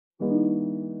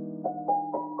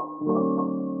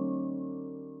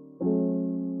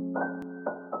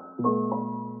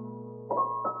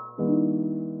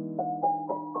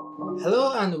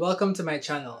Hello and welcome to my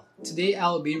channel. Today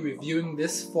I'll be reviewing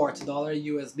this $40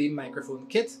 USB microphone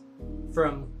kit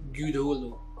from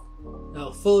Gudeholo.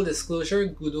 Now, full disclosure,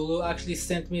 Gudeholo actually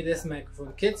sent me this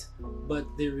microphone kit, but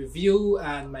the review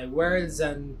and my words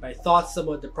and my thoughts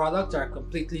about the product are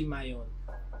completely my own.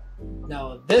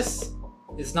 Now, this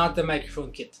is not the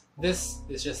microphone kit. This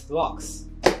is just the box.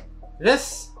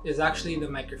 This is actually the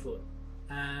microphone.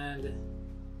 And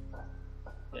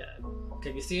yeah,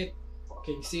 can you see it?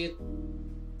 Can you see it?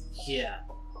 Yeah.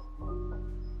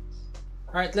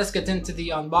 Alright, let's get into the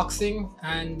unboxing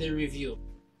and the review.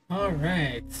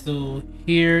 Alright, so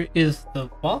here is the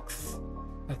box.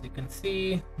 As you can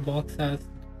see, the box has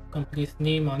complete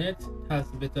name on it, has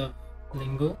a bit of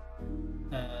lingo.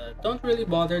 Don't really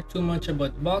bother too much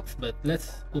about the box, but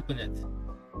let's open it.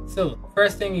 So,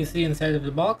 first thing you see inside of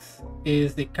the box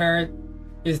is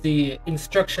the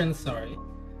instructions, sorry.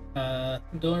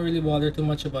 Don't really bother too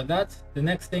much about that. The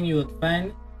next thing you would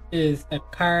find is a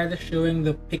card showing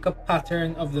the pickup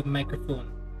pattern of the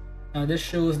microphone. Now this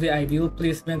shows the ideal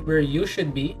placement where you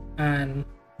should be and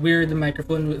where the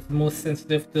microphone is most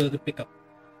sensitive to the pickup.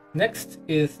 Next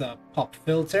is a pop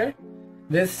filter.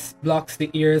 This blocks the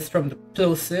ears from the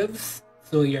plosives,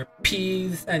 so your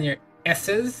P's and your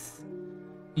S's.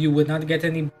 You would not get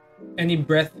any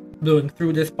breath blowing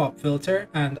through this pop filter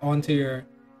and onto your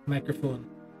microphone.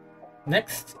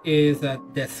 Next is a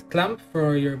desk clamp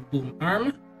for your boom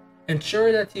arm.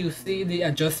 Ensure that you see the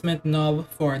adjustment knob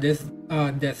for this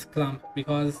desk clamp,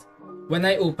 because when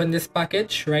I open this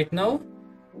package right now,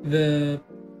 the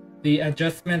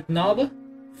adjustment knob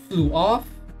flew off,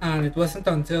 and it wasn't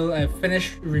until I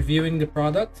finished reviewing the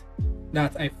product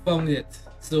that I found it.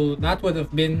 So that would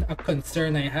have been a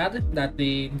concern I had, that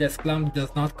the desk clamp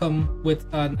does not come with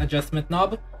an adjustment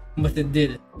knob, but it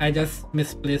did. I just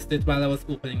misplaced it while I was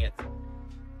opening it.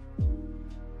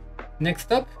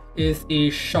 Next up is a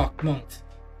shock mount.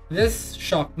 This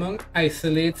shock mount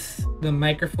isolates the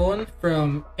microphone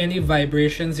from any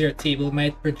vibrations your table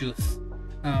might produce.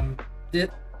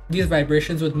 These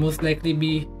vibrations would most likely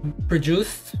be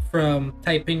produced from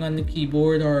typing on the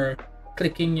keyboard or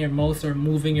clicking your mouse or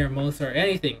moving your mouse or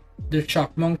anything. The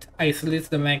shock mount isolates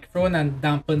the microphone and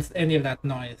dampens any of that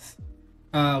noise.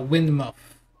 Wind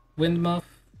muff,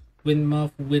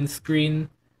 windscreen,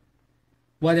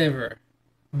 whatever.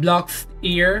 Blocks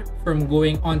ear from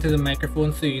going onto the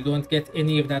microphone, so you don't get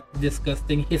any of that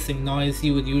disgusting hissing noise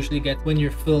you would usually get when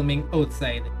you're filming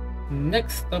outside.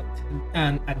 Next up,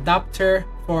 an adapter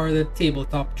for the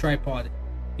tabletop tripod.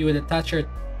 You would attach your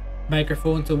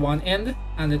microphone to one end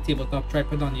and the tabletop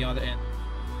tripod on the other end.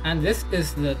 And this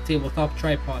is the tabletop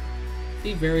tripod.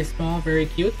 See, very small, very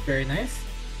cute, very nice.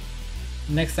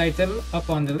 Next item up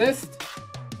on the list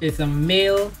is a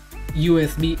male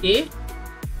USB-A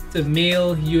to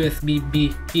male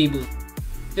USB-B cable.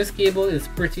 This cable is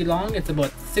pretty long, it's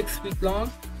about 6 feet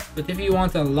long, but if you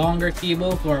want a longer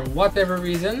cable for whatever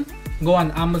reason, go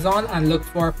on Amazon and look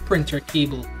for printer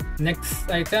cable. Next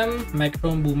item,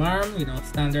 microphone boom arm,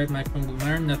 standard microphone boom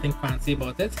arm, nothing fancy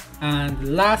about it.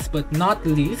 And last but not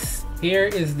least, here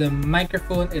is the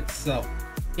microphone itself.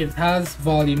 It has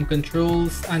volume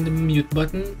controls and the mute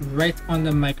button right on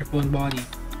the microphone body.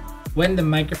 When the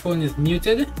microphone is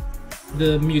muted,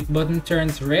 the mute button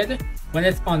turns red. When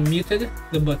it's unmuted,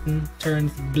 the button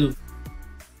turns blue.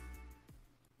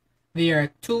 There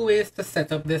are two ways to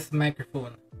set up this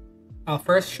microphone. I'll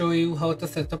first show you how to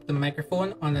set up the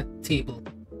microphone on a table.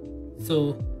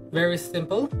 So, very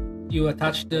simple. You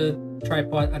attach the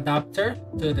tripod adapter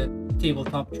to the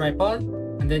tabletop tripod,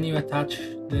 and then you attach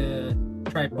the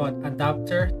tripod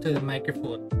adapter to the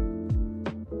microphone.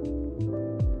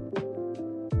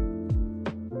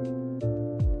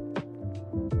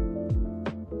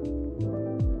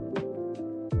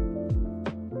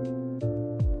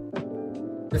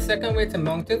 The second way to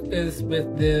mount it is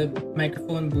with the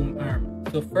microphone boom arm.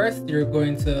 So first, you're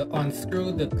going to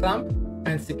unscrew the clamp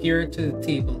and secure it to the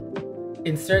table.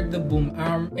 Insert the boom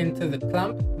arm into the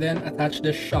clamp, then attach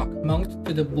the shock mount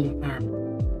to the boom arm.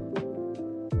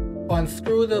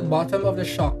 Unscrew the bottom of the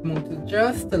shock mount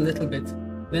just a little bit,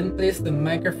 then place the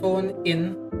microphone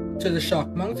into the shock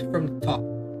mount from the top.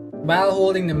 While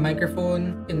holding the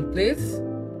microphone in place,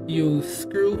 you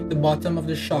screw the bottom of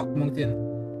the shock mount in.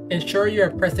 Ensure you are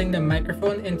pressing the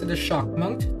microphone into the shock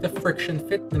mount to friction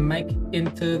fit the mic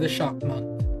into the shock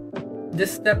mount.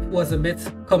 This step was a bit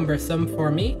cumbersome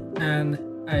for me, and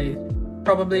I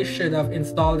probably should have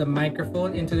installed the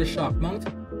microphone into the shock mount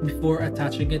before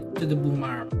attaching it to the boom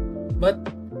arm. But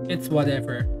it's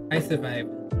whatever. I survived.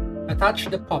 Attach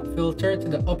the pop filter to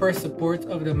the upper support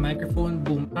of the microphone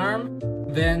boom arm,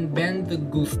 then bend the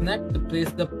gooseneck to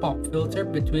place the pop filter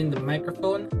between the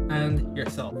microphone and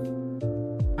yourself.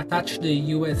 Attach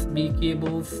the USB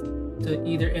cables to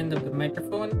either end of the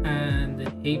microphone, and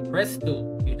hey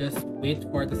presto, you just wait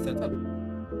for the setup.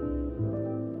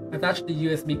 Attach the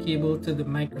USB cable to the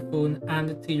microphone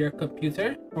and to your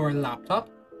computer or laptop,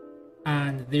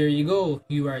 and there you go,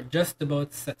 you are just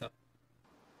about set up.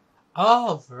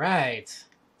 Alright,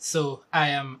 so I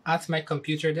am at my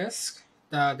computer desk.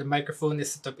 The microphone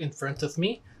is set up in front of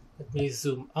me. Let me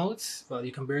zoom out. Well,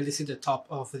 you can barely see the top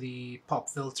of the pop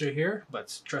filter here,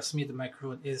 but trust me, the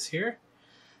microphone is here.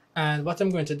 And what I'm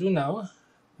going to do now,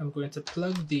 I'm going to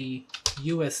plug the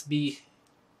USB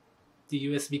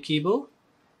cable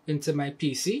into my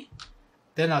PC.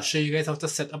 Then I'll show you guys how to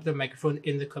set up the microphone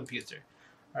in the computer.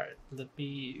 Alright, let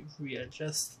me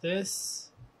readjust this.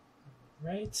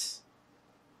 Right.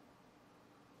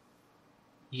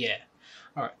 Yeah.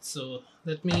 Alright, so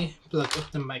let me plug up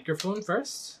the microphone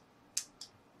first.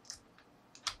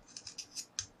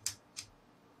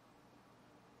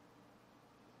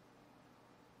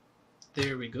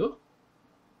 There we go.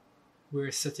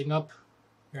 We're setting up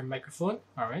your microphone.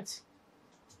 Alright.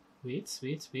 Wait.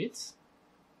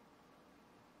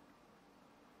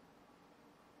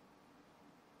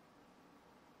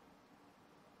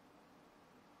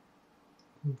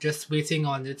 I'm just waiting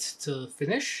on it to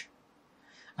finish.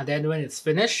 And then when it's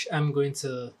finished, I'm going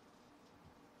to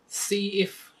see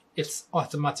if it's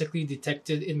automatically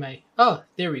detected in my... Oh,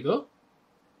 there we go.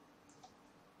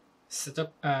 Set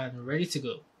up and ready to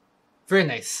go. Very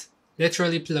nice.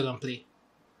 Literally plug and play.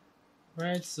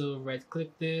 Right, so right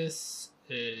click this.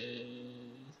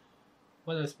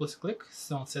 What am I supposed to click?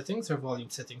 Sound settings or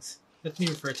volume settings? Let me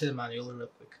refer to the manual real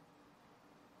quick.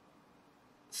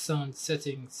 Sound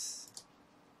settings.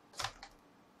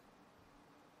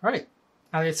 Alright,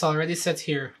 and it's already set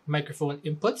here, microphone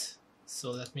input. So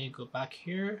let me go back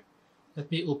here. Let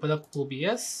me open up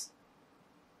OBS.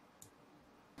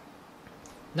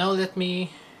 Now let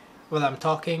me, while I'm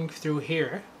talking through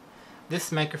here,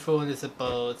 this microphone is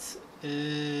about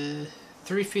 3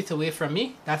 feet away from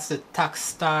me. That's the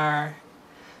Takstar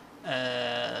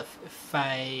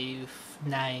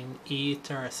 598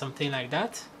 or something like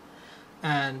that.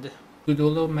 And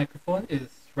Gudeholo microphone is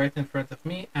right in front of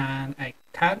me, and I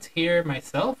can't hear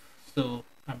myself, so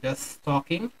I'm just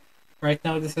talking. Right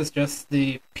now this is just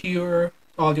the pure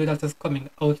audio that is coming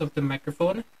out of the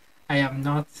microphone. I am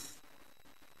not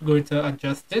going to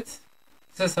adjust it.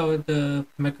 This is how the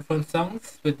microphone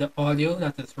sounds with the audio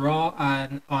that is raw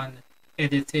and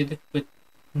unedited with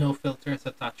no filters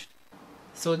attached.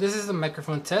 So this is the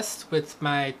microphone test with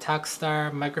my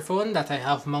Takstar microphone that I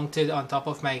have mounted on top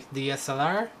of my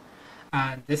DSLR.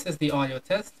 And this is the audio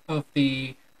test of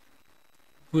the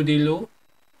Gudeholo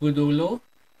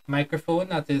microphone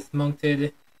that is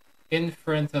mounted in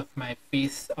front of my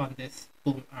face on this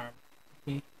boom arm.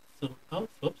 Let me zoom out,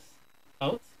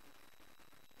 out.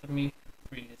 Let me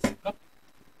bring this up.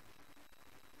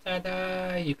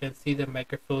 Ta-da! You can see the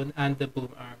microphone and the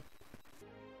boom arm.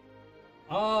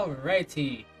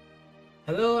 Alrighty.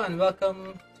 Hello and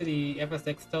welcome to the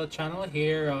FSX Tout channel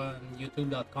here on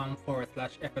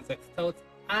youtube.com/FSX Tout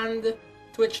and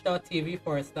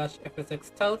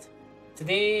twitch.tv/FSX Tout.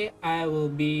 Today I will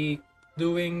be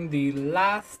doing the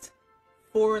last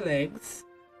 4 legs.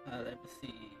 Let me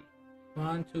see.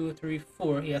 1, 2, 3,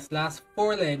 4. Yes, last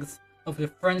 4 legs of the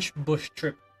French bush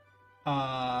trip.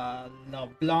 La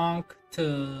Blanc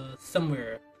to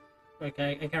somewhere.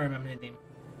 Okay, I can't remember the name.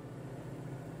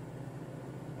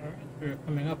 Alright, we're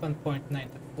coming up on point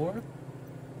 94.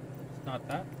 It's not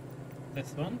that.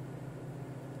 This one.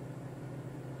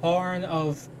 Horn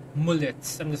of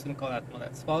Mullets. I'm just gonna call that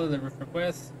Mullets. Follow the roof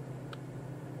request.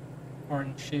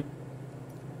 Horn shape.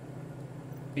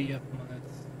 B of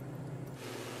Mullets.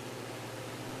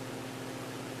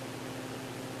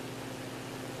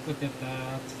 Look at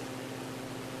that.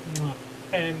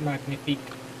 And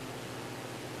magnifique.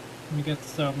 Let me get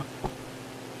some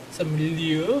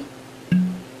lieu.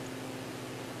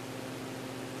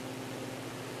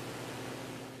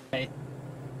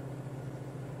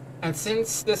 And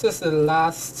since this is the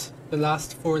last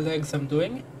 4 legs I'm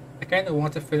doing, I kind of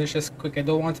want to finish this quick. I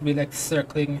don't want to be like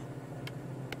circling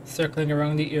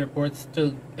around the airport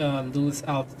to lose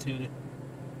altitude.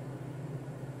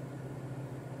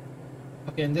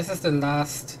 Okay, and this is the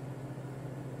last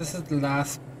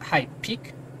height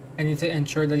peak. I need to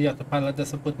ensure that the autopilot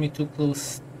doesn't put me too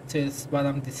close to this while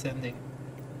I'm descending.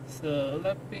 So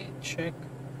let me check.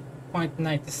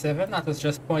 0.97, that was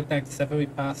just 0.97 we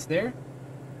passed there.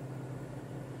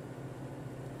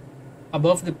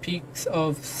 above the peaks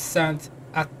of Saint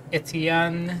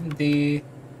Etienne de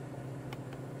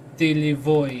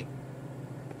Livoy.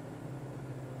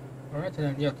 Alright, and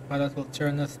then the autopilot will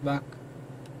turn us back.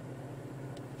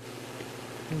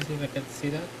 Let me see if I can see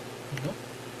that. Nope,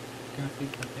 can't see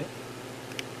that yet.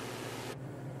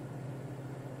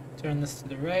 Turn us to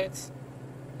the right,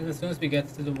 and as soon as we get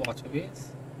to the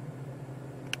waterways.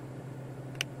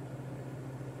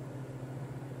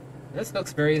 This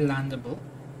looks very landable.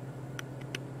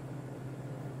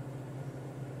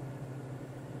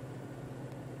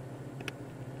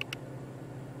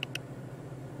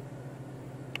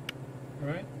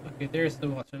 Alright, okay, there's the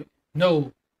water.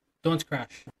 No! Don't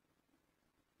crash.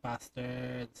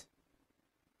 Bastards.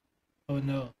 Oh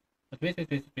no. But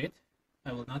wait.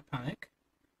 I will not panic.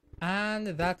 And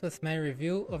that was my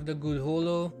review of the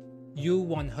Gudeholo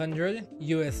U100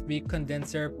 USB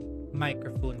condenser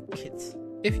microphone kit.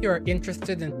 If you are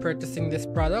interested in purchasing this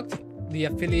product, the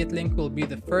affiliate link will be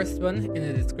the first one in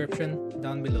the description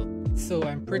down below. So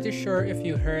I'm pretty sure if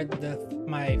you heard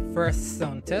my first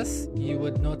sound test, you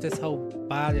would notice how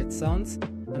bad it sounds.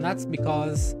 And that's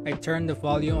because I turned the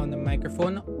volume on the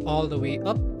microphone all the way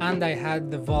up, and I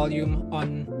had the volume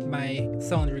on my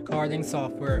sound recording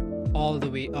software all the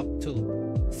way up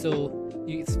too. So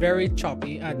it's very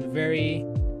choppy and very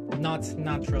not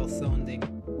natural sounding.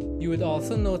 You would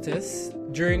also notice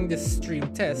during the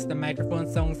stream test, the microphone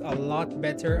sounds a lot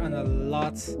better and a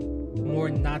lot more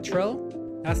natural.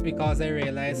 That's because I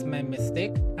realized my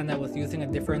mistake and I was using a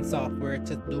different software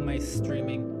to do my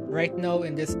streaming. Right now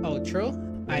in this outro,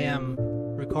 I am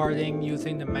recording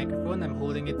using the microphone. I'm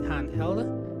holding it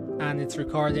handheld and it's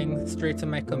recording straight to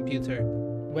my computer.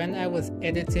 When I was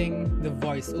editing the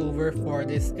voiceover for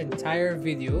this entire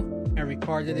video, I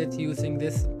recorded it using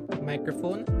this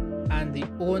microphone, and the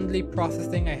only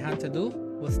processing I had to do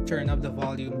was turn up the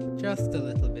volume just a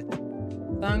little bit.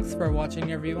 Thanks for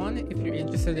watching everyone. If you're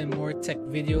interested in more tech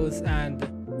videos and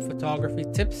photography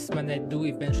tips when I do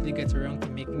eventually get around to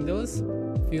making those,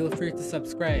 feel free to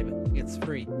subscribe. It's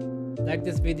free. Like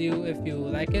this video if you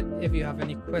like it. If you have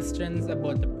any questions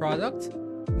about the product,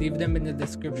 leave them in the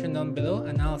description down below,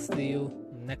 and I'll see you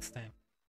next time.